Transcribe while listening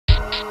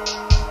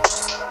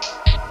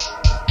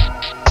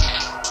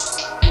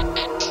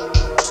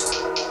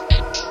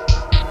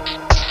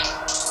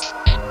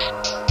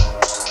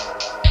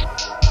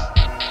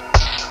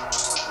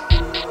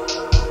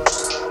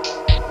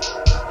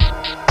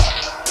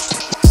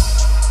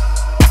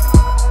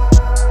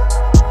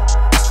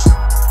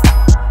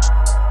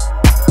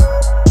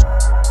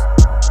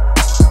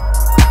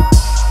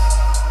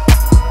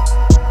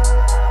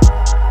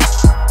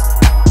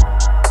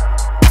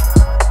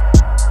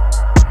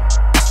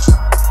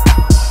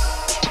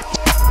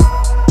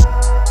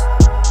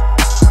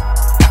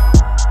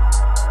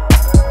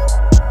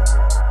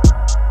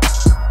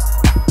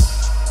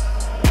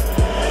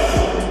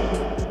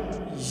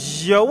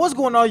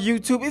going on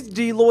YouTube? It's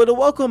DLloyd and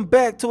welcome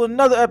back to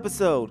another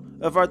episode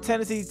of our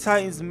Tennessee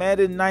Titans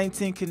Madden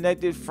 19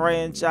 Connected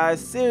Franchise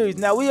Series.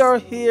 Now we are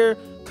here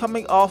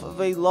coming off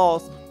of a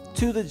loss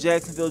to the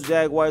Jacksonville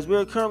Jaguars. We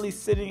are currently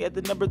sitting at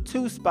the number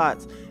 2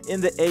 spots in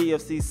the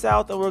AFC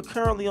South, and we're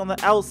currently on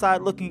the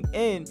outside looking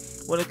in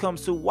when it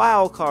comes to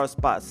wild card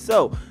spots.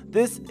 So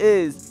this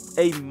is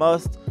a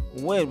must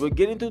win. We're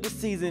getting through the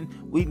season.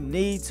 We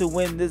need to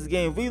win this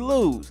game. If we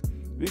lose,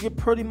 we can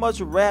pretty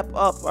much wrap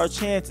up our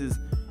chances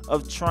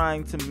of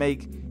trying to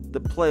make the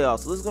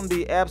playoffs. So this is going to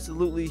be an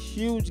absolutely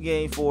huge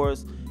game for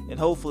us, and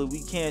hopefully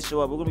we can show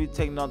up. We're going to be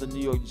taking on the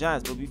New York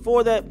Giants, but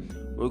before that,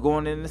 we're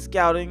going into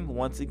scouting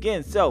once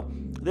again. So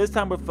this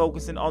time we're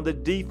focusing on the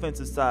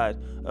defensive side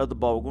of the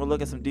ball. We're going to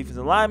look at some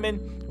defensive linemen.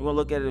 We're going to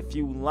look at a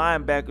few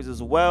linebackers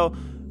as well.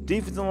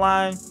 Defensive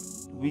line,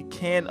 we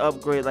can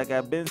upgrade, like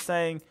I've been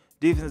saying.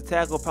 Defensive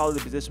tackle, probably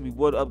the position we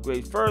would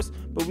upgrade first,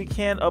 but we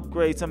can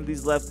upgrade some of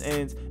these left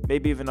ends,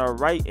 maybe even our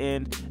right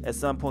end at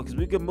some point, because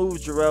we can move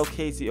Jarrell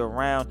Casey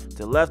around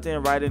to left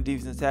end, right end,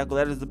 defensive tackle.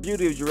 That is the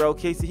beauty of Jarrell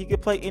Casey. He can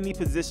play any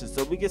position,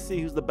 so we can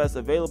see who's the best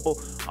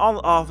available on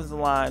the offensive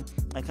line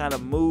and kind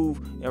of move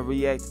and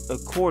react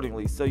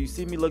accordingly. So you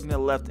see me looking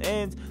at left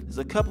ends. There's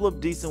a couple of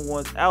decent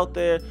ones out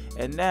there,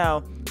 and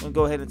now I'm going to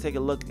go ahead and take a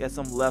look at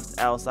some left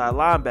outside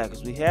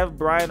linebackers. We have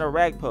Brian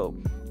Orakpo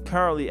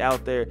currently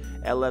out there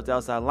at left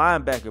outside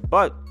linebacker,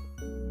 but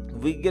if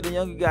we can get a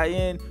younger guy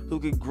in who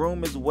can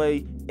groom his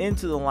way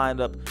into the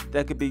lineup,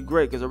 that could be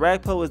great, because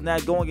Orakpo is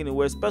not going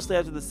anywhere, especially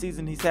after the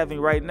season he's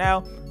having right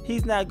now.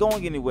 He's not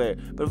going anywhere,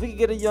 but if we can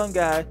get a young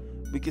guy,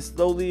 we can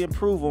slowly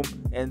improve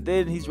him, and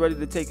then he's ready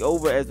to take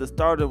over as the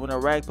starter when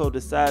Orakpo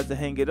decides to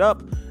hang it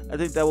up. I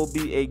think that will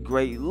be a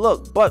great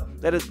look. But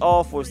that is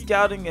all for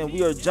scouting, and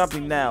we are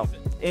jumping now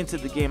into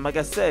the game. Like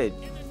I said,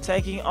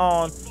 taking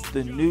on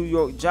the New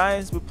York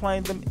Giants. We're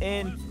playing them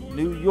in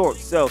New York,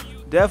 so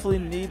definitely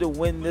need to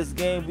win this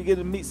game. We get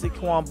to meet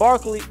Saquon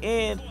Barkley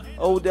and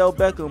Odell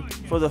Beckham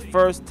for the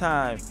first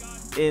time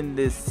in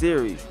this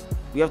series.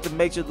 We have to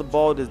make sure the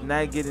ball does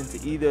not get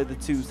into either of the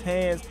two's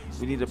hands.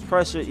 We need to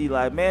pressure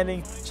Eli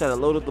Manning, try to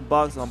load up the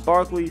box on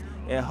Barkley,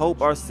 and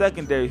hope our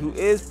secondary, who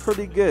is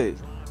pretty good,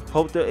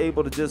 hope they're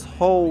able to just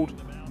hold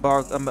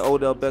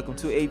Odell Beckham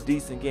to a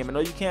decent game. I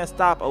know you can't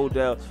stop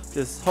Odell,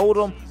 just hold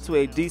him to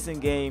a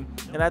decent game,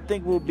 and I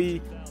think we'll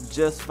be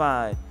just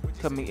fine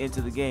coming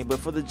into the game. But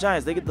for the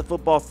Giants, they get the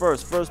football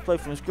first play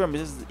from scrimmage.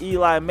 This is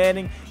Eli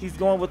Manning. He's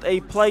going with a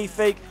play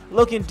fake,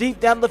 looking deep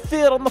down the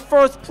field on the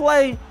first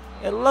play,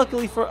 and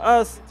luckily for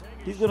us,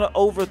 he's going to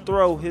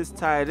overthrow his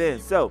tight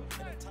end. So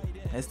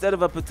instead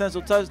of a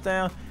potential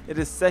touchdown, it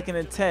is 2nd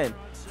and 10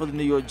 for the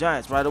New York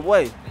Giants. Right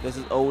away, this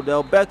is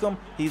Odell Beckham.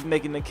 He's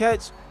making the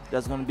catch.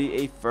 That's going to be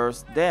a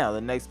first down.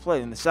 The next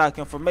play in the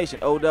shotgun formation,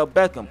 Odell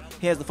Beckham.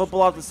 He has the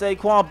football off to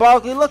Saquon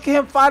Barkley. Look at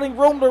him finding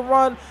room to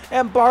run,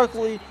 and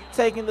Barkley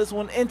taking this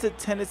one into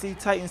Tennessee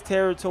Titans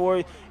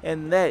territory,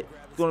 and that's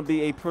going to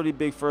be a pretty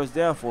big first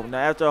down for him. Now,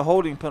 after a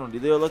holding penalty,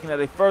 they're looking at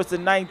a 1st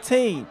and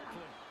 19,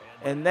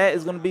 and that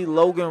is going to be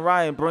Logan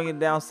Ryan bringing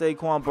down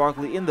Saquon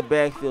Barkley in the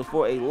backfield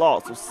for a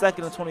loss. So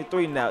 2nd and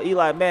 23 now.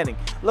 Eli Manning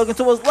looking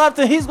to his left,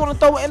 and he's going to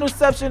throw an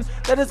interception.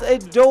 That is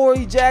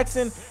Adoree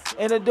Jackson,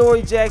 and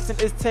Adoree Jackson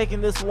is taking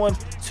this one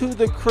to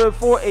the crib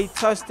for a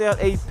touchdown,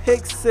 a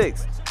pick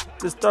 6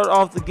 to start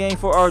off the game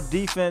for our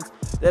defense.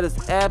 That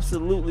is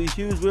absolutely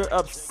huge. We're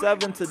up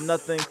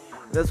 7-0.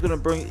 That's going to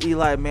bring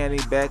Eli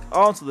Manning back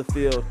onto the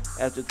field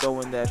after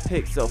throwing that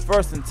pick. So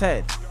 1st and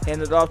 10.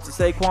 Hand it off to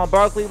Saquon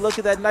Barkley. Look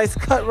at that nice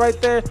cut right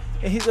there.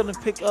 And he's going to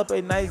pick up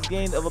a nice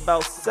gain of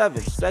about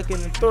 7.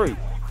 2nd and 3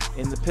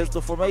 in the pistol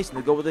formation.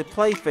 They go with a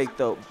play fake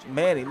though.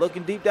 Manning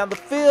looking deep down the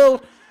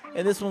field,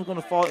 and this one's going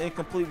to fall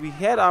incomplete. We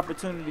had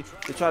opportunity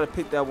to try to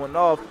pick that one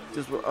off,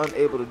 just were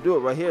unable to do it.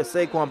 Right here,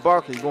 Saquon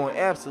Barkley going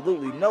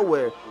absolutely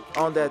nowhere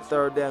on that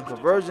 3rd down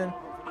conversion.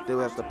 They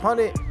will have to punt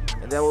it,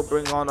 and that will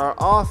bring on our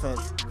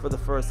offense for the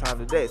first time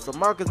today. So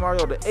Marcus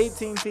Mariota,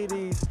 18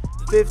 TDs,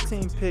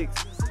 15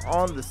 picks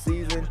on the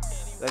season.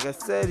 Like I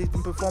said, he's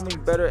been performing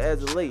better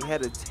as of late.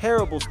 Had a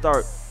terrible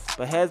start,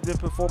 but has been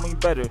performing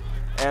better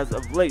as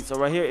of late. So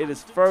right here, it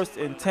is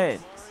 1st and 10.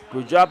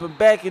 We're dropping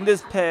back, and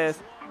this pass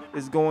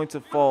is going to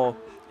fall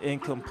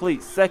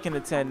incomplete. 2nd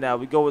and 10 now.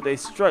 We go with a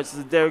stretch. This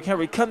is Derrick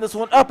Henry cutting this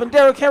one up, and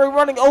Derrick Henry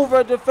running over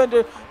a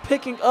defender,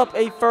 picking up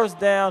a first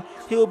down.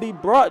 He'll be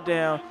brought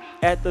down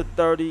at the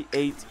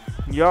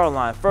 38-yard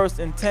line. 1st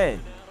and 10.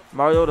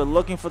 Mariota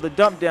looking for the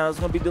dump down. It's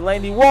going to be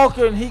Delaney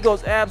Walker, and he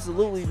goes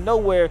absolutely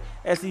nowhere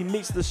as he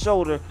meets the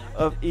shoulder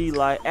of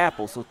Eli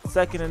Apple. So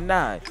 2nd and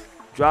 9.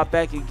 Drop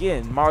back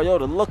again.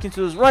 Mariota looking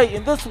to his right,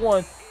 and this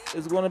one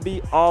is going to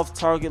be off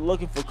target,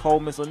 looking for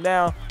Coleman. So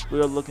now we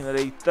are looking at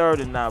a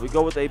 3rd and 9. We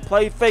go with a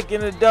play fake,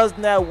 and it does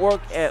not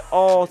work at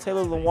all.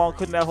 Taylor Lewan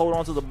could not hold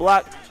on to the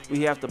block.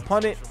 We have to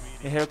punt it,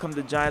 and here come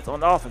the Giants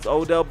on offense.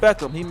 Odell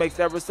Beckham, he makes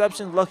that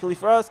reception. Luckily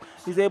for us,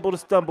 he's able to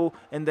stumble,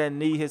 and that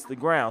knee hits the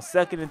ground.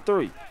 2nd and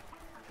 3.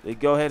 They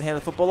go ahead and hand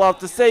the football off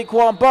to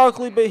Saquon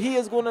Barkley, but he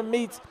is going to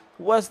meet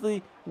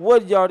Wesley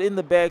Woodyard in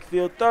the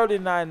backfield.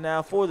 39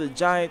 now for the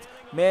Giants.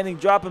 Manning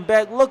dropping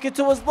back, looking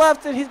to his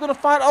left, and he's going to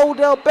find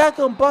Odell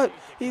Beckham, but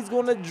he's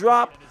going to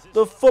drop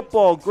the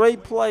football.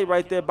 Great play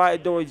right there by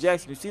Adoree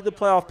Jackson. You see the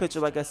playoff picture.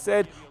 Like I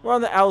said, we're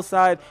on the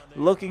outside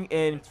looking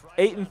in.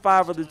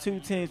 8-5 are the two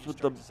teams, with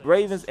the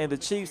Ravens and the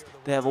Chiefs.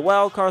 They have a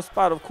wild card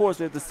spot. Of course,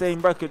 they have the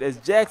same record as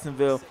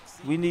Jacksonville.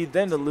 We need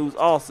them to lose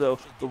also,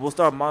 but we'll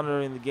start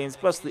monitoring the game,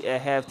 especially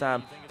at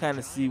halftime, kind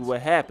of see what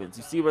happens.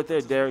 You see right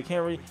there, Derrick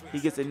Henry, he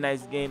gets a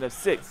nice gain of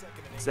 6.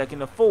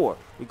 2nd and 4.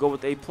 We go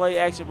with a play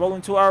action,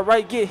 rolling to our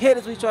right, get hit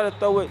as we try to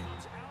throw it,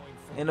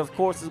 and of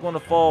course it's going to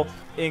fall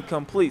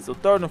incomplete. So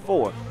 3rd and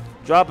 4.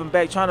 Dropping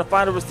back, trying to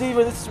find a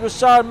receiver. This is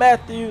Rashard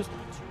Matthews,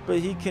 but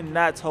he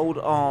cannot hold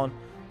on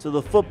to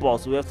the football,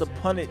 so we have to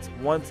punt it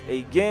once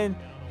again.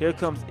 Here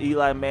comes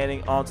Eli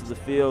Manning onto the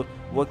field.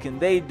 What can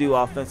they do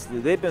offensively?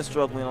 They've been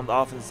struggling on the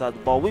offensive side of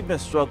the ball. We've been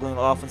struggling on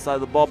the offensive side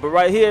of the ball, but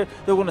right here,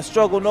 they're going to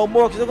struggle no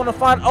more because they're going to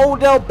find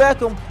Odell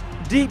Beckham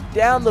deep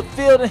down the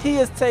field, and he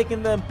is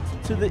taking them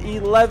to the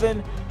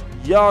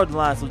 11-yard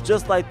line. So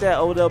just like that,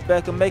 Odell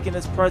Beckham making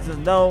his presence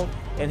known,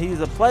 and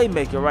he's a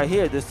playmaker right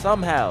here. They're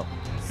somehow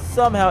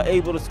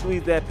able to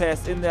squeeze that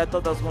pass in there. I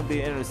thought that was going to be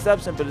an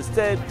interception, but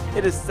instead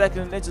it is 2nd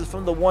and inches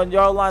from the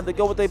 1-yard line to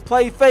go with a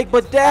play fake,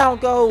 but down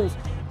goes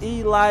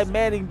Eli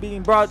Manning,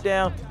 being brought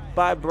down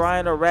by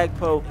Brian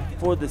Orakpo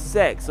for the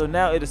sack. So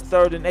now it is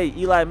 3rd and 8.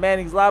 Eli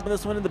Manning's lobbing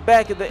this one in the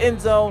back of the end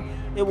zone.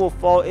 It will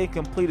fall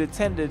incomplete,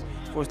 intended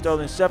for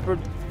Sterling Shepard.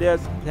 They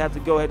have to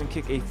go ahead and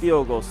kick a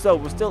field goal. So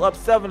we're still up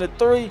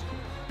 7-3,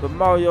 but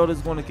Mariota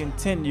is going to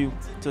continue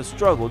to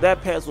struggle.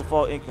 That pass will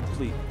fall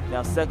incomplete.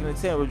 Now 2nd and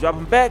 10. We're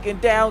dropping back,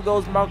 and down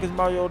goes Marcus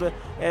Mariota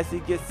as he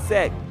gets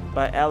sacked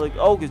by Alec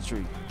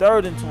Ogletree.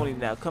 3rd and 20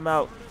 now. Come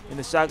out in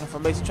the shotgun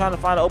formation, trying to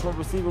find an open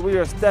receiver. We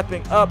are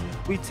stepping up.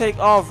 We take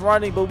off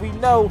running, but we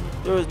know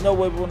there is no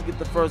way we're going to get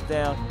the first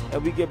down,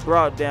 and we get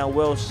brought down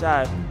well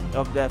shy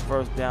of that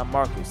first down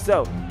marker.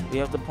 So we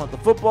have to punt the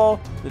football.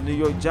 The New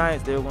York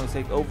Giants, they're going to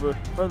take over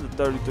from the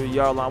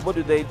 33-yard line. What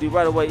do?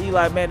 Right away,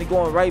 Eli Manning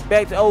going right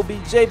back to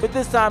OBJ, but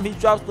this time he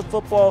drops the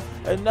football.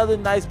 Another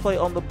nice play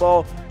on the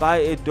ball by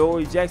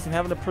Adoree Jackson,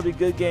 having a pretty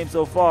good game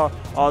so far,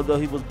 although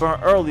he was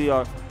burnt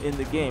earlier in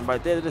the game.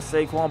 Right there to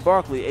Saquon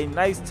Barkley. A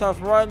nice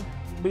tough run,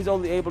 but he's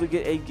only able to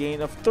get a gain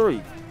of 3.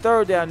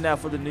 3rd down now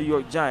for the New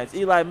York Giants.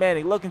 Eli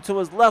Manning looking to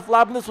his left,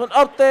 lobbing this one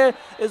up there.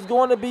 Is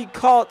going to be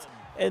caught,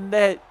 and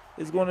that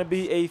is going to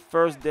be a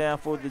 1st down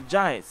for the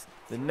Giants.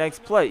 The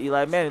next play,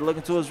 Eli Manning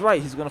looking to his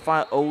right. He's going to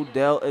find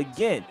Odell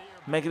again,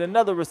 making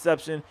another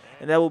reception,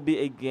 and that will be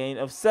a gain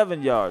of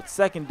 7 yards.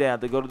 2nd down,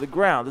 they go to the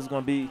ground. This is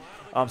going to be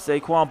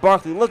Saquon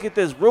Barkley. Look at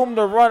this, room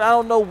to run. I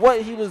don't know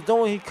what he was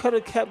doing. He could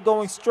have kept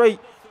going straight,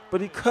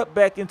 but he cut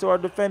back into our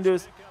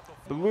defenders.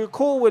 But we're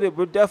cool with it.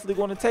 We're definitely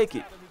going to take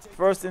it.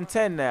 1st and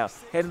 10 now.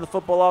 Handing the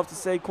football off to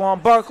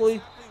Saquon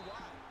Barkley.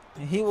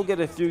 And he will get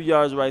a few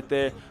yards right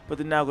there. But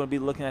they're now going to be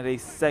looking at a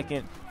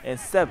 2nd and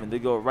 7. They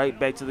go right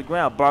back to the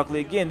ground. Barkley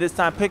again, this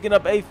time picking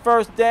up a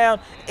 1st down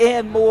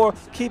and more.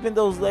 Keeping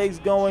those legs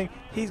going.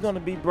 He's going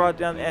to be brought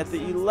down at the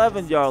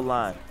 11-yard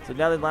line. So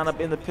now they line up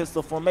in the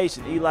pistol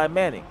formation. Eli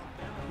Manning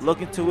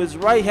looking to his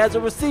right. Has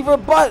a receiver,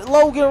 but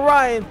Logan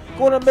Ryan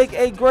going to make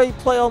a great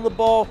play on the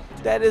ball.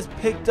 That is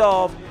picked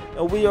off.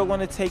 And we are going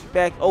to take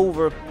back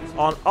over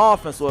on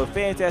offense. So a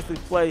fantastic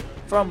play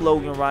from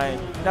Logan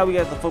Ryan. Now we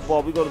got the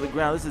football. We go to the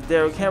ground. This is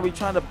Derrick Henry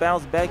trying to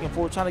bounce back and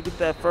forth, trying to get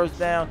that 1st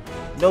down.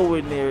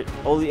 Nowhere near it.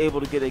 Only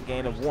able to get a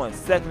gain of 1.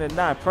 2nd and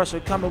 9. Pressure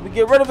coming. We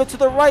get rid of it to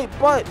the right,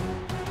 but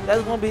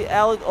that's going to be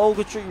Alec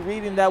Ogletree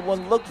reading that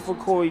one, looking for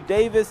Corey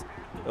Davis.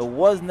 It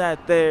was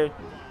not there.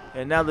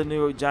 And now the New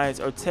York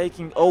Giants are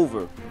taking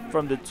over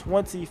from the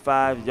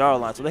 25-yard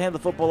line. So they hand the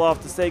football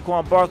off to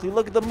Saquon Barkley.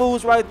 Look at the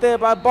moves right there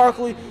by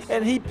Barkley,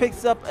 and he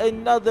picks up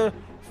another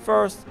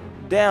 1st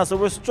down. So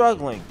we're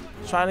struggling,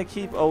 trying to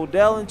keep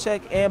Odell in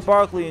check and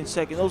Barkley in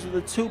check. And those are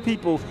the 2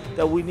 people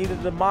that we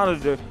needed to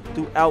monitor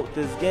throughout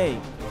this game.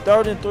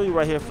 3rd and 3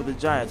 right here for the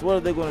Giants. What are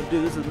they going to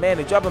do? This is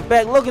Manning dropping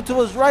back, looking to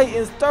his right,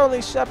 and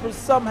Sterling Shepard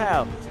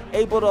somehow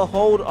able to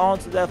hold on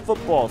to that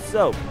football.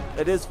 So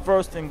it is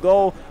 1st and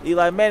goal.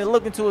 Eli Manning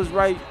looking to his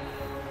right,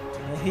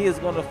 and he is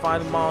going to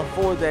find him on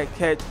for that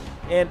catch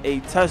and a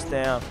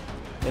touchdown.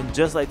 And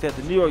just like that,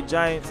 the New York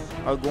Giants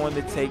are going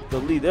to take the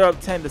lead. They're up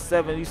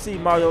 10-7. You see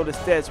Mariota's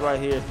stats right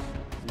here.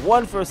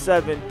 1 for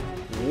 7,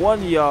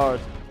 1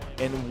 yard,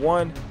 and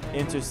 1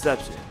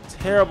 interception.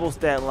 Terrible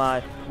stat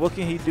line. What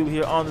can he do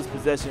here on this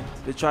possession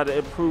to try to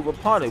improve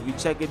upon it? We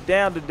check it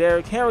down to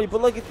Derrick Henry,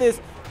 but look at this.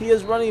 He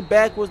is running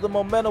backwards. The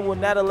momentum will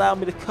not allow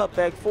me to cut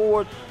back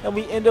forward, and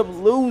we end up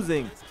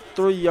losing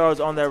 3 yards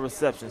on that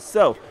reception.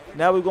 So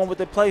now we're going with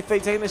the play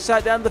fake, taking the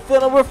shot down the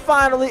field, and we're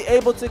finally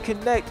able to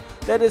connect.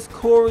 That is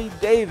Corey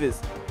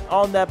Davis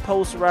on that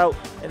post route,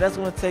 and that's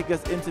going to take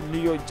us into New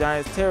York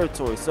Giants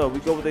territory. So we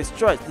go with a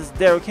stretch. This is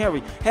Derrick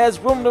Henry. Has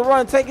room to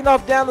run, taking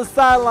off down the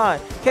sideline.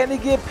 Can he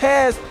get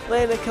past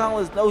Landon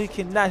Collins? No, he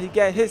cannot. He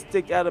got his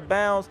stick out of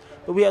bounds,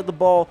 but we have the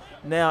ball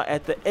now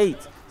at the 8.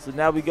 So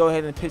now we go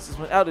ahead and pitch this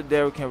one out to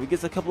Derrick Henry.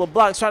 Gets a couple of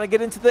blocks, trying to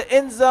get into the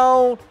end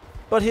zone,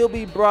 but he'll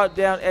be brought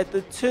down at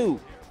the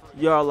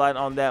 2-yard line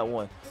on that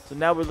one. So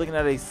now we're looking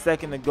at a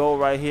 2nd and goal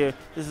right here.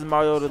 This is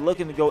Mariota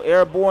looking to go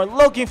airborne,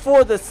 looking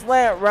for the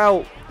slant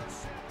route,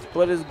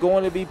 but it's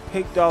going to be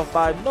picked off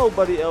by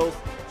nobody else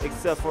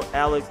except for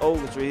Alex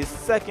Ogletree. His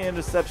 2nd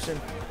interception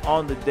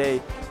on the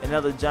day. And now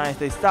the Giants,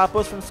 they stop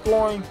us from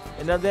scoring,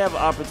 and now they have an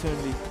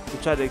opportunity to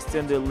try to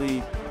extend their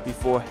lead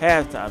before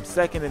halftime.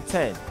 2nd and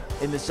 10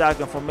 in the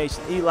shotgun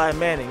formation. Eli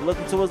Manning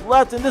looking to his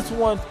left, and this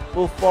one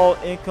will fall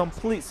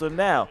incomplete. So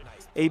now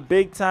a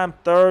big time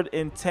 3rd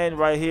and 10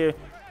 right here.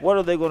 What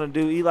are they going to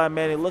do? Eli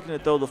Manning looking to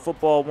throw the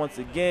football once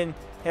again.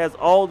 Has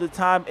all the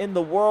time in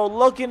the world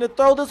looking to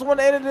throw this one,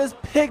 and it is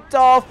picked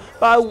off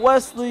by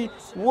Wesley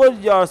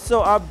Woodyard.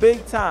 So our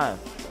big time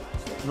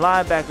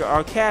linebacker,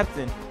 our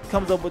captain,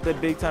 comes up with a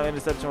big time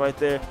interception right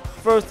there.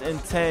 1st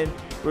and 10.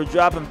 We're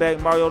dropping back.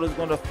 Mariota is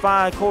going to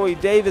find Corey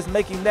Davis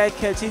making that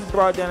catch. He's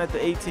brought down at the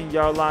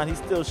 18-yard line. He's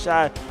still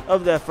shy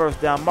of that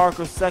 1st down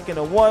marker. 2nd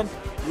and 1.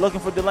 Looking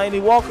for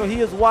Delanie Walker. He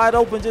is wide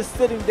open, just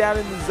sitting down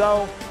in the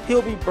zone.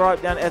 He'll be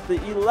brought down at the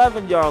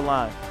 11-yard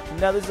line.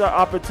 Now this is our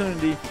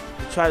opportunity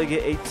to try to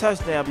get a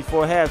touchdown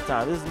before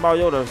halftime. This is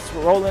Mariota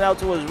rolling out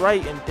to his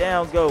right, and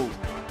down goes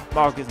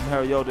Marcus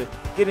Mariota,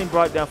 getting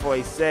brought down for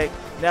a sack.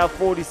 Now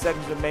 40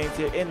 seconds remains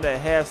here in the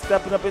half.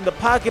 Stepping up in the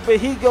pocket, but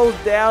he goes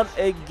down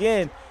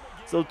again.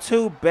 So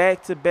 2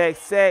 back-to-back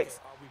sacks.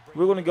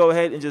 We're going to go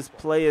ahead and just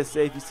play it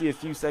safe. You see a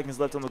few seconds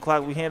left on the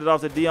clock. We hand it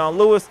off to Dion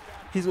Lewis.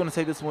 He's going to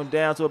take this one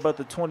down to about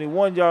the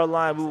 21-yard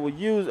line. We will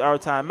use our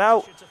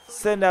timeout,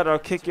 send out our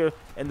kicker,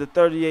 and the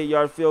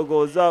 38-yard field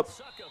goal is up.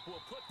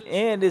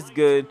 And it's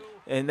good,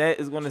 and that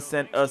is going to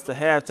send us to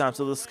halftime.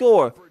 So the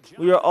score,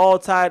 we are all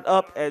tied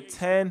up at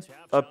 10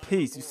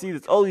 apiece. You see,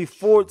 there's only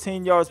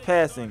 14 yards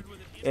passing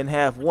in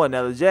half one.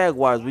 Now the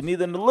Jaguars, we need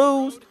them to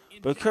lose,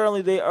 but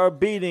currently they are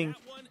beating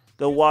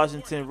the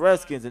Washington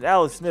Redskins, and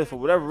Alex Smith, for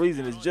whatever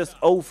reason, is just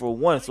 0 for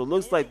 1. So it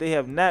looks like they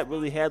have not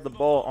really had the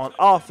ball on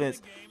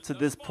offense to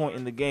this point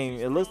in the game.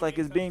 It looks like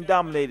it's being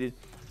dominated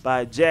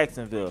by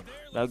Jacksonville.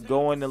 Now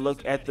going and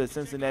look at the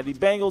Cincinnati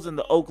Bengals and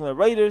the Oakland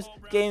Raiders,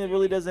 game that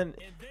really doesn't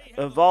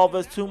involve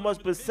us too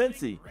much, but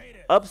Cincy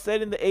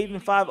upsetting the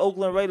 8-5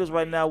 Oakland Raiders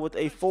right now with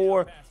a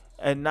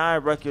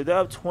 4-9 record. They're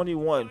up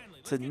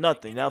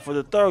 21-0. Now for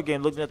the 3rd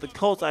game, looking at the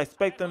Colts, I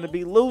expect them to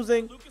be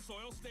losing.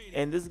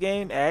 And this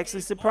game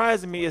actually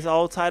surprising me. It's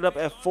all tied up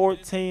at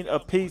 14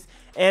 apiece.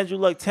 Andrew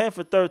Luck 10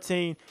 for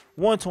 13,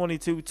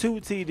 122, 2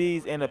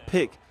 TDs, and a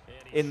pick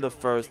in the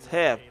 1st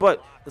half.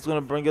 But it's going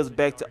to bring us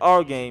back to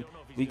our game.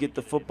 We get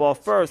the football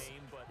first.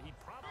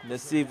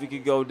 Let's see if we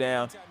can go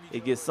down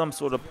and get some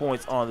sort of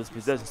points on this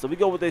possession. So we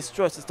go with a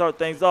stretch to start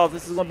things off.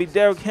 This is going to be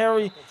Derrick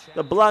Henry.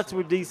 The blocks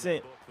were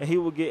decent, and he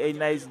will get a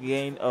nice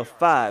gain of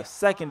 5.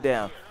 2nd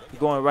down.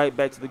 Going right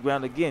back to the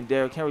ground again.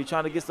 Derrick Henry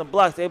trying to get some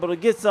blocks, able to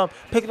get some,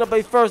 picking up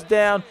a 1st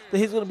down.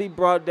 Then he's going to be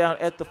brought down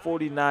at the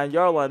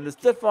 49-yard line. The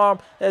stiff arm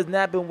has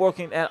not been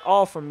working at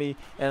all for me,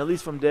 and at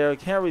least from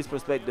Derrick Henry's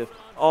perspective,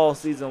 all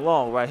season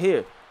long. Right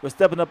here, we're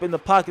stepping up in the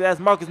pocket.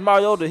 That's Marcus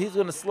Mariota. He's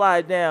going to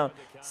slide down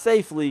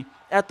safely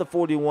at the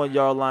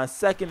 41-yard line.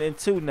 2nd and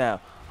 2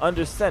 now,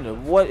 under center.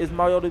 What is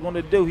Mariota going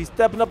to do? He's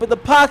stepping up in the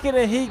pocket,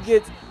 and he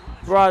gets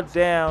brought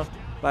down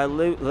by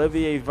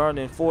Olivier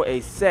Vernon for a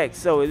sack.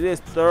 So it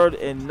is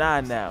 3rd and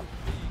 9 now.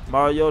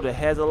 Mariota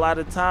has a lot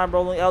of time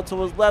rolling out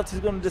to his left. He's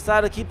going to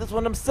decide to keep this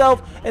one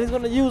himself, and he's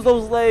going to use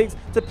those legs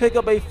to pick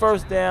up a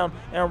 1st down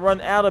and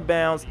run out of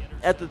bounds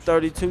at the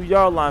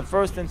 32-yard line.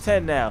 1st and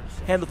 10 now.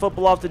 Hand the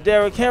football off to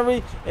Derrick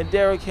Henry, and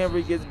Derrick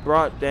Henry gets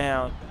brought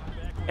down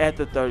at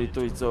the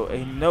 33. So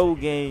a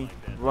no-gain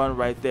run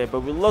right there.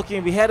 But we're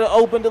looking. We had it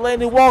open to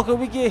Delanie Walker.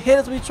 We get hit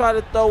as we try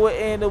to throw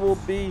it, and it will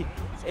be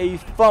a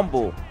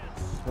fumble.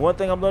 One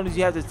thing I'm learning is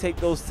you have to take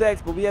those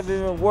sacks, but we have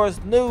even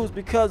worse news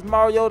because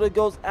Mariota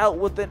goes out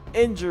with an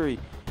injury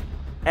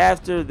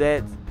after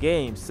that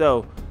game.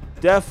 So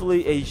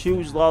definitely a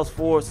huge loss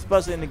for us,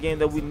 especially in the game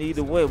that we need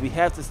to win. We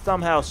have to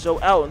somehow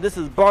show out, and this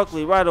is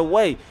Barkley right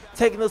away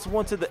taking this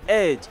one to the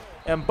edge,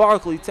 and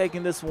Barkley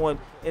taking this one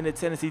in the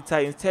Tennessee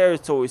Titans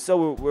territory.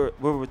 So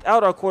we're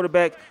without our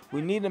quarterback.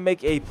 We need to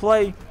make a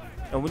play,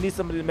 and we need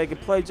somebody to make a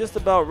play just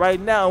about right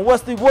now. And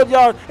Wesley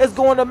Woodyard is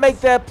going to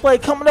make that play,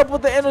 coming up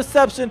with the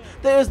interception.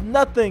 There is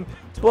nothing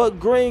but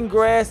green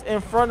grass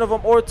in front of him,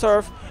 or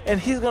turf,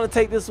 and he's going to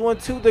take this one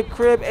to the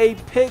crib. A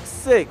pick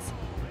six,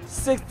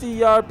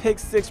 60-yard pick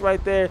six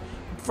right there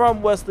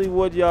from Wesley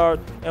Woodyard,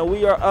 and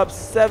we are up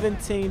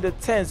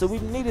 17-10. So we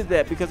needed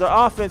that because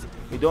our offense,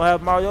 we don't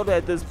have Mariota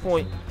at this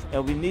point,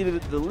 and we needed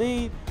the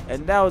lead,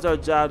 and now it's our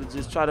job to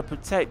just try to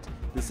protect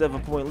the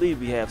 7-point lead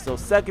we have. So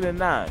 2nd and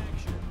 9.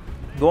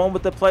 Going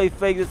with the play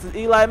fake. This is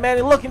Eli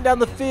Manning looking down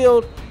the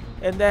field,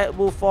 and that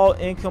will fall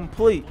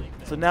incomplete.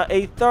 So now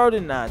a 3rd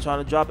and 9,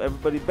 trying to drop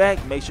everybody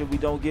back, make sure we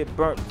don't get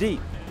burnt deep.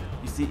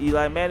 You see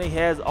Eli Manning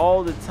has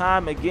all the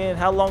time. Again,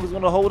 how long he's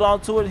going to hold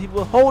on to it? He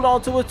will hold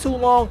on to it too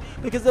long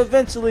because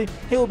eventually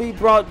he'll be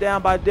brought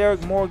down by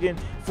Derek Morgan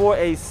for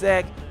a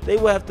sack. They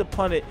will have to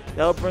punt it.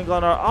 That'll bring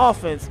on our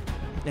offense,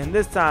 and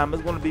this time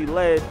it's going to be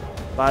led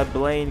by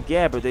Blaine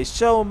Gabbert. They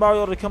show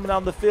Mariota coming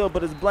down the field,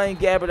 but it's Blaine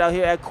Gabbert out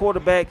here at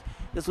quarterback.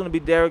 It's going to be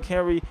Derrick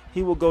Henry.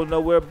 He will go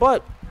nowhere,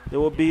 but there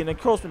will be an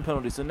encroachment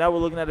penalty. So now we're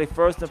looking at a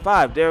 1st and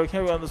 5. Derrick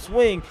Henry on the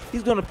swing.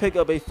 He's going to pick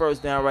up a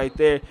first down right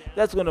there.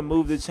 That's going to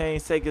move the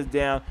chains, take us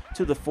down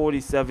to the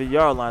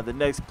 47-yard line. The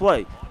next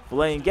play,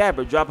 Blaine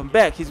Gabbert dropping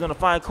back. He's going to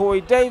find Corey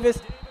Davis,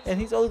 and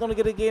he's only going to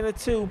get a gain of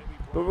 2.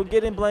 But we're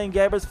getting Blaine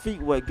Gabbert's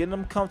feet wet, getting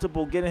him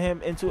comfortable, getting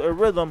him into a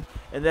rhythm,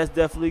 and that's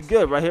definitely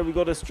good. Right here we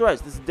go to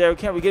stretch. This is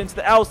Derrick Henry getting to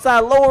the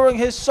outside, lowering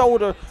his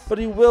shoulder, but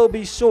he will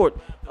be short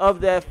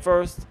of that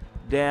first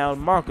down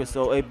marker.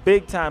 So a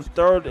big-time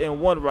 3rd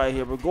and 1 right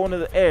here. We're going to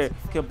the air.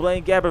 Can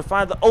Blaine Gabbert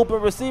find the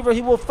open receiver?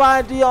 He will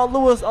find Dion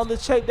Lewis on the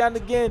check down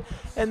again,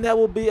 and that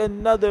will be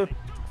another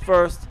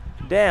first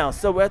down.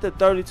 So we're at the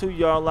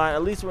 32-yard line.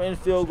 At least we're in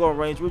field goal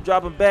range. We're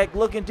dropping back,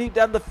 looking deep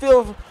down the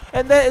field,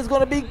 and that is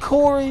going to be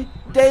Corey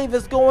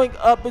Davis going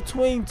up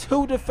between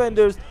 2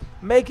 defenders,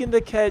 making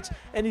the catch.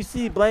 And you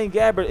see Blaine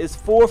Gabbert is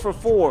 4 for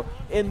 4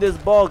 in this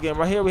ball game.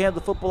 Right here we hand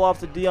the football off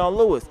to Dion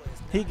Lewis.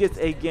 He gets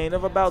a gain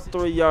of about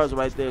 3 yards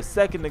right there.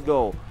 2nd and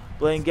goal.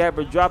 Blaine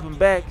Gabbert dropping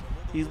back.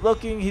 He's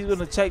looking. He's going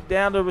to check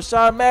down to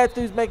Rashard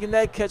Matthews, making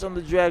that catch on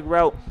the drag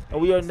route.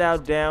 And we are now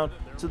down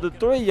to the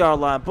 3-yard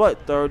line,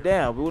 but 3rd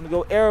down. We're going to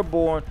go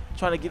airborne,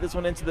 trying to get this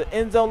one into the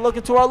end zone,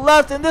 looking to our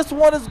left, and this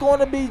one is going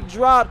to be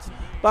dropped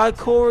by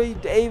Corey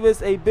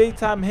Davis. A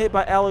big-time hit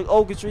by Alec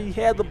Ogletree.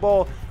 He had the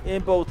ball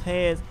in both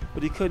hands,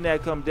 but he could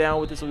not come down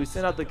with it, so we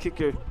sent out the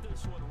kicker,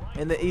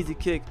 and the easy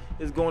kick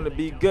is going to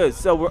be good.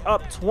 So we're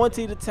up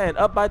 20-10,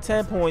 up by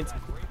 10 points.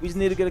 We just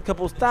need to get a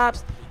couple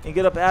stops and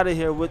get up out of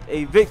here with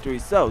a victory.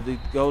 So they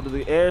go to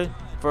the air.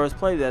 First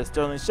play, that is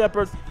Sterling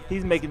Shepard.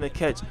 He's making the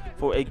catch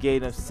for a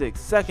gain of 6.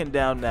 2nd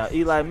down now,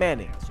 Eli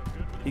Manning.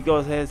 He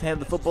goes ahead and hands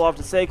the football off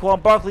to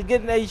Saquon Barkley,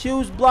 getting a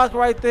huge block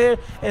right there.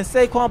 And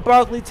Saquon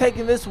Barkley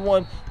taking this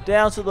one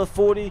down to the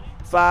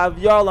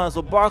 45-yard line.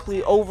 So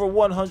Barkley over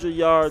 100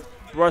 yards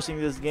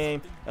rushing this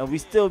game. And we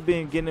still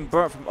been getting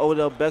burnt from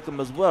Odell Beckham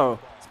as well.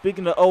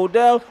 Speaking of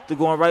Odell, they're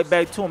going right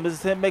back to him. This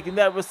is him making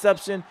that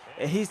reception,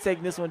 and he's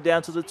taking this one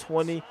down to the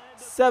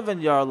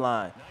 27-yard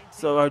line.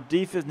 So our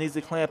defense needs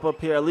to clamp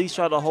up here, at least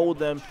try to hold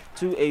them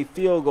to a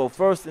field goal.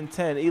 1st and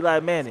 10, Eli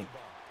Manning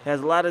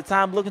has a lot of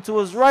time looking to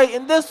his right,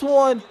 and this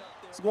one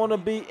is going to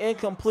be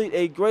incomplete.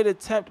 A great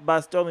attempt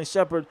by Sterling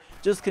Shepard,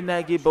 just could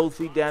not get both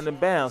feet down in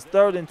bounds.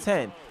 3rd and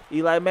 10,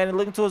 Eli Manning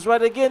looking to his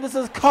right again. This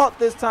is caught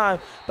this time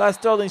by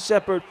Sterling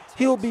Shepard.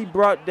 He'll be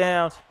brought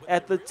down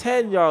at the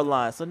 10-yard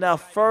line. So now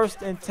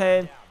 1st and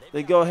 10,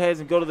 they go ahead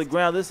and go to the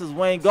ground. This is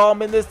Wayne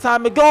Gallman this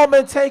time, and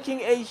Gallman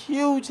taking a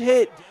huge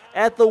hit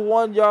at the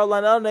 1-yard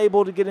line,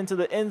 unable to get into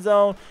the end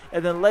zone.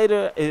 And then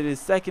later, it is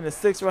 2nd and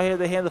 6 right here.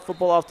 They hand the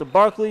football off to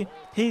Barkley.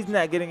 He's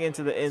not getting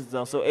into the end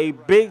zone. So a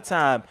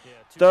big-time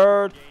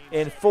 3rd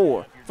and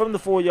 4 from the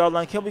 4-yard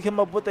line. Can we come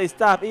up with a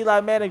stop?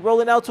 Eli Manning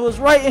rolling out to his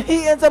right, and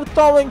he ends up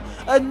throwing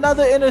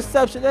another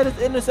interception. That is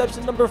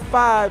interception number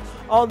 5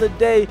 on the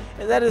day,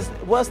 and that is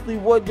Wesley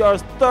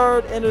Woodyard's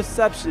 3rd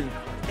interception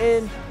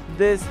in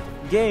this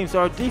game. So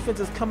our defense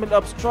is coming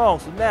up strong.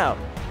 So now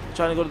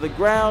trying to go to the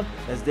ground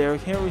as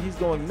Derrick Henry. He's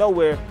going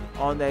nowhere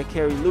on that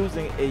carry,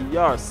 losing a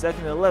yard. 2nd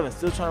and 11,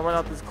 still trying to run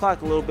out this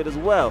clock a little bit as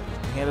well.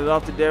 Hand it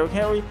off to Derrick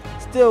Henry,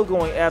 still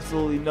going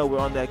absolutely nowhere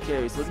on that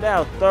carry. So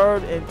now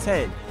 3rd and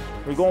 10.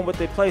 We're going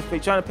with a play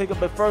fake, trying to pick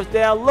up a first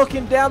down,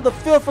 looking down the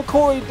field for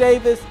Corey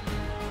Davis,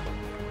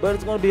 but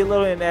it's going to be a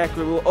little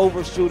inaccurate. We'll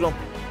overshoot him,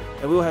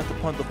 and we'll have to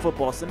punt the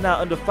football. So now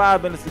under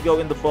 5 minutes to go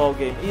in the ball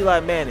game,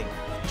 Eli Manning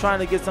trying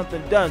to get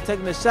something done,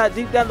 taking a shot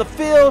deep down the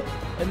field,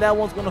 and that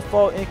one's going to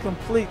fall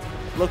incomplete,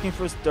 looking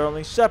for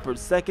Sterling Shepard.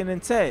 2nd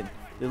and 10.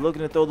 They're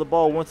looking to throw the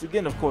ball once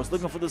again, of course,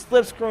 looking for the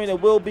slip screen. It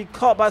will be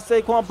caught by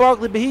Saquon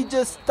Barkley, but he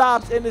just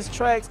stops in his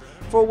tracks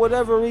for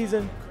whatever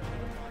reason.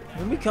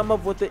 And we come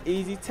up with the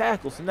easy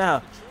tackle. So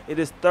now it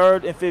is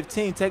 3rd and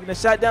 15, taking a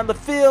shot down the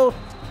field,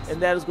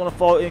 and that is going to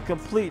fall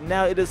incomplete.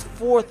 Now it is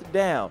 4th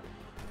down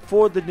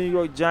for the New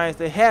York Giants.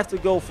 They have to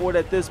go for it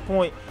at this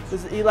point.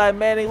 This is Eli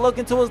Manning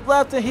looking to his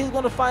left, and he's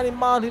going to find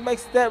Iman. He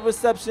makes that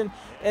reception,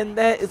 and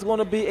that is going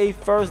to be a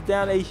first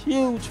down, a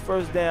huge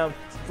first down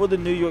for the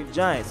New York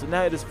Giants. So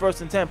now it is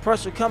 1st and 10.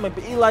 Pressure coming,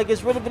 but Eli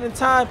gets rid of it in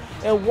time,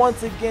 and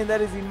once again, that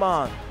is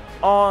Iman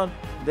on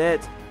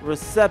that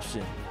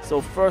reception.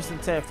 So 1st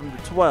and 10 from the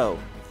 12.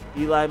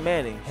 Eli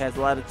Manning has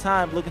a lot of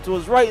time looking to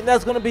his right, and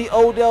that's going to be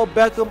Odell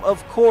Beckham,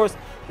 of course.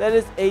 That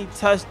is a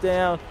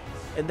touchdown,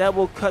 and that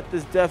will cut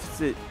this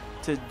deficit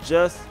to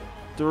just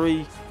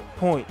 3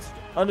 points.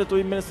 Under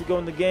 3 minutes to go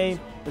in the game.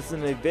 This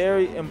is a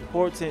very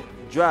important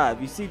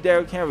drive. You see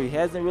Derrick Henry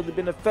hasn't really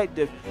been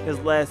effective his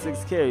last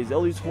 6 carries.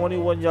 Only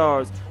 21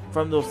 yards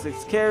from those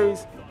 6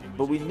 carries,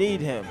 but we need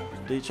him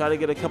to try to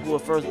get a couple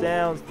of first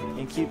downs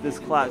and keep this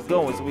clock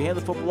going. So we hand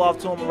the football off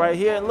to him right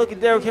here, and look at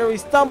Derrick Henry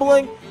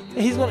stumbling,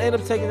 and he's going to end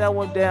up taking that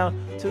one down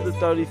to the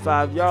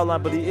 35-yard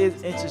line, but he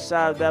is inches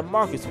shy of that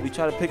marker. So we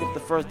try to pick up the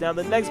first down.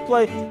 The next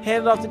play,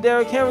 hand it off to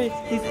Derrick Henry.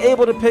 He's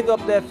able to pick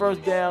up that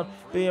first down,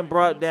 being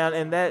brought down,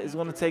 and that is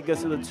going to take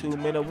us to the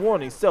 2-minute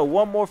warning. So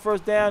one more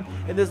first down,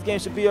 and this game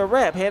should be a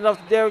wrap. Hand it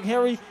off to Derrick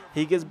Henry.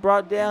 He gets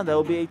brought down. That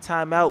will be a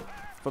timeout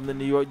from the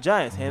New York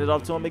Giants. Handed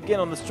off to him again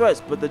on the stretch,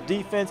 but the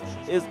defense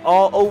is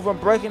all over him,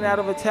 breaking out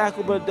of a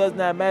tackle, but it does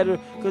not matter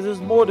because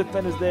there's more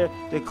defenders there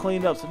to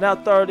clean up. So now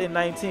 3rd and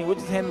 19. We're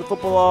just handing the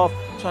football off,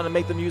 trying to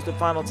make them use the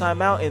final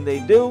timeout, and they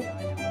do.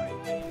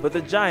 But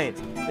the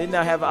Giants, they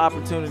now have an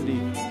opportunity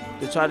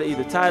to try to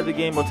either tie the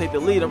game or take the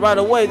lead. And right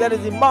away, that is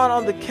Iman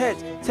on the catch,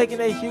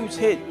 taking a huge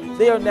hit.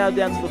 They are now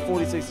down to the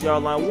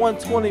 46-yard line,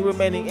 1:20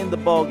 remaining in the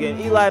ball game.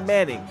 Eli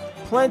Manning,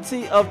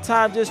 plenty of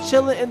time just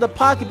chilling in the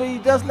pocket, but he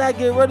does not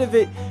get rid of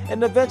it.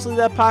 And eventually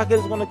that pocket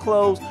is going to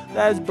close.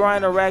 That is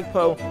Brian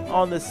Arakpo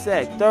on the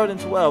sack. 3rd and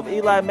 12,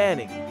 Eli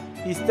Manning.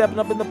 He's stepping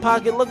up in the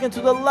pocket, looking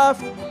to the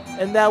left,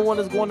 and that one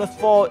is going to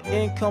fall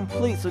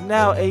incomplete. So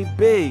now a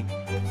big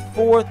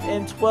 4th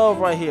and 12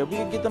 right here. We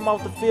can get them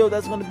off the field.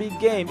 That's going to be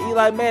game.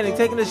 Eli Manning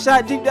taking a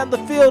shot deep down the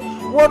field.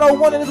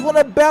 101, and it's going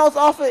to bounce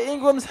off of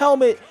Ingram's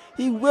helmet.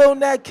 He will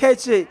not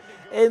catch it.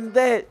 And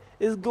that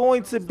is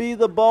going to be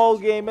the ball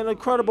game. An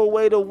incredible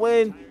way to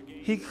win.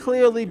 He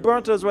clearly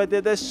burnt us right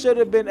there. That should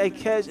have been a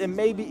catch and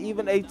maybe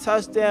even a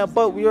touchdown.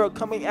 But we are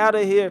coming out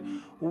of here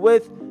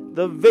with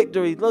the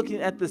victory. Looking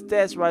at the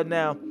stats right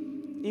now,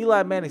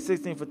 Eli Manning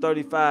 16 for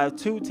 35,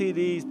 2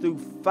 TDs through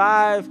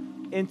 5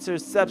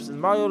 interceptions.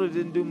 Mariota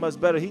didn't do much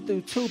better. He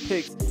threw 2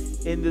 picks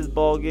in this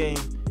ball game,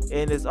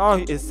 and it's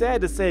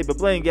sad to say, but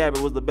Blaine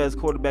Gabbert was the best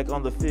quarterback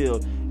on the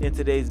field in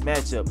today's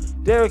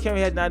matchup. Derrick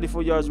Henry had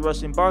 94 yards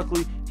rushing.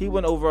 Barkley, he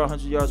went over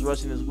 100 yards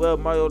rushing as well.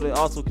 Mariota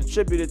also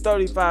contributed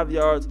 35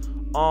 yards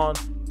on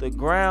the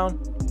ground.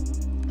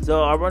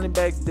 So our running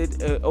backs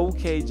did an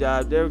okay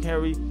job. Derrick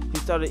Henry, he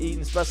started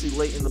eating, especially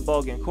late in the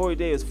ball game. Corey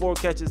Davis, 4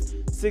 catches,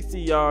 60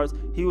 yards.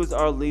 He was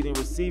our leading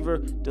receiver.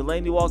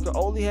 Delanie Walker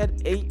only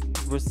had 8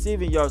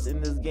 receiving yards in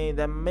this game.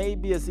 That may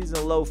be a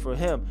season low for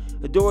him.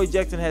 Adoree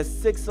Jackson has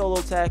 6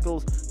 solo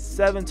tackles,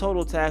 7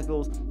 total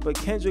tackles. But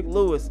Kendrick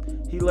Lewis,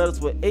 he led us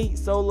with 8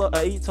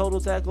 total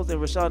tackles, and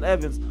Rashaan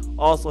Evans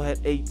also had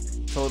 8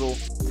 total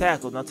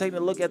tackles. Now taking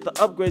a look at the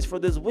upgrades for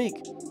this week.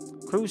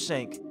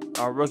 Cruikshank,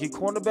 our rookie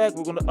cornerback,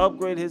 we're going to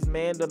upgrade his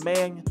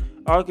man-to-man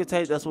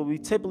archetype. That's what we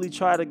typically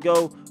try to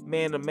go,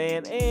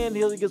 man-to-man, and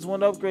he only gets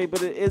 1 upgrade,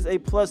 but it is a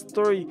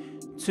 +3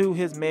 to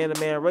his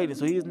man-to-man rating.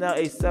 So he is now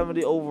a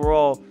 70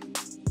 overall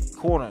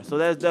corner. So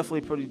that's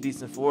definitely pretty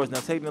decent for us. Now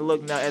taking a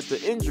look now at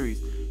the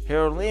injuries.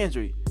 Harold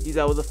Landry, he's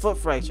out with a foot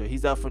fracture.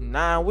 He's out for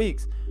 9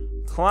 weeks.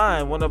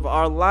 Klein, one of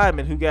our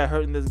linemen who got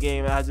hurt in this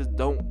game, and I just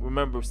don't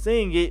remember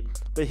seeing it,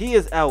 but he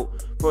is out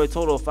for a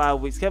total of 5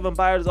 weeks. Kevin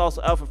Byard is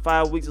also out for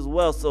 5 weeks as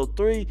well. So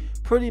 3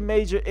 pretty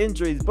major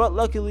injuries, but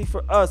luckily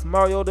for us,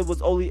 Mariota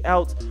was only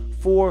out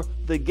for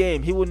the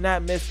game. He will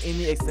not miss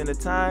any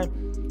extended time,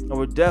 and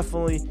we're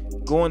definitely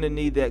going to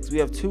need that because we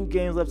have 2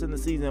 games left in the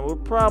season, and we're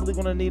probably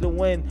going to need to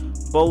win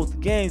both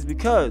games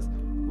because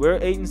we're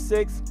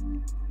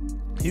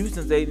 8-6.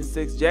 Houston's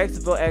 8-6.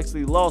 Jacksonville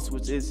actually lost,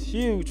 which is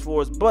huge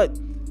for us, but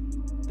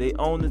they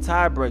own the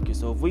tiebreaker.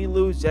 So if we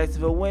lose,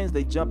 Jacksonville wins,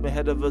 they jump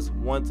ahead of us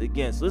once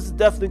again. So this is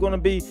definitely going to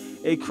be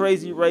a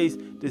crazy race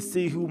to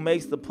see who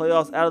makes the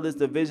playoffs out of this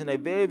division. A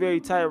very, very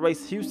tight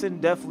race. Houston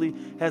definitely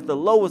has the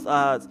lowest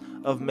odds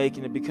of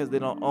making it because they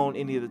don't own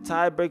any of the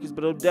tiebreakers,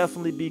 but it'll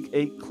definitely be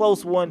a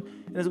close one,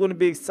 and it's going to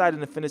be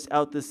exciting to finish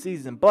out this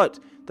season. But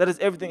that is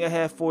everything I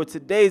have for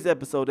today's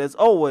episode. As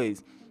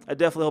always, I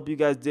definitely hope you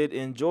guys did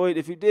enjoy it.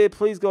 If you did,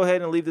 please go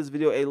ahead and leave this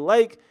video a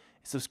like.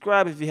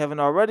 Subscribe if you haven't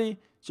already.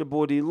 It's your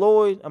boy D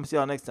Lloyd. I'm going to see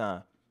y'all next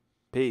time.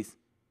 Peace.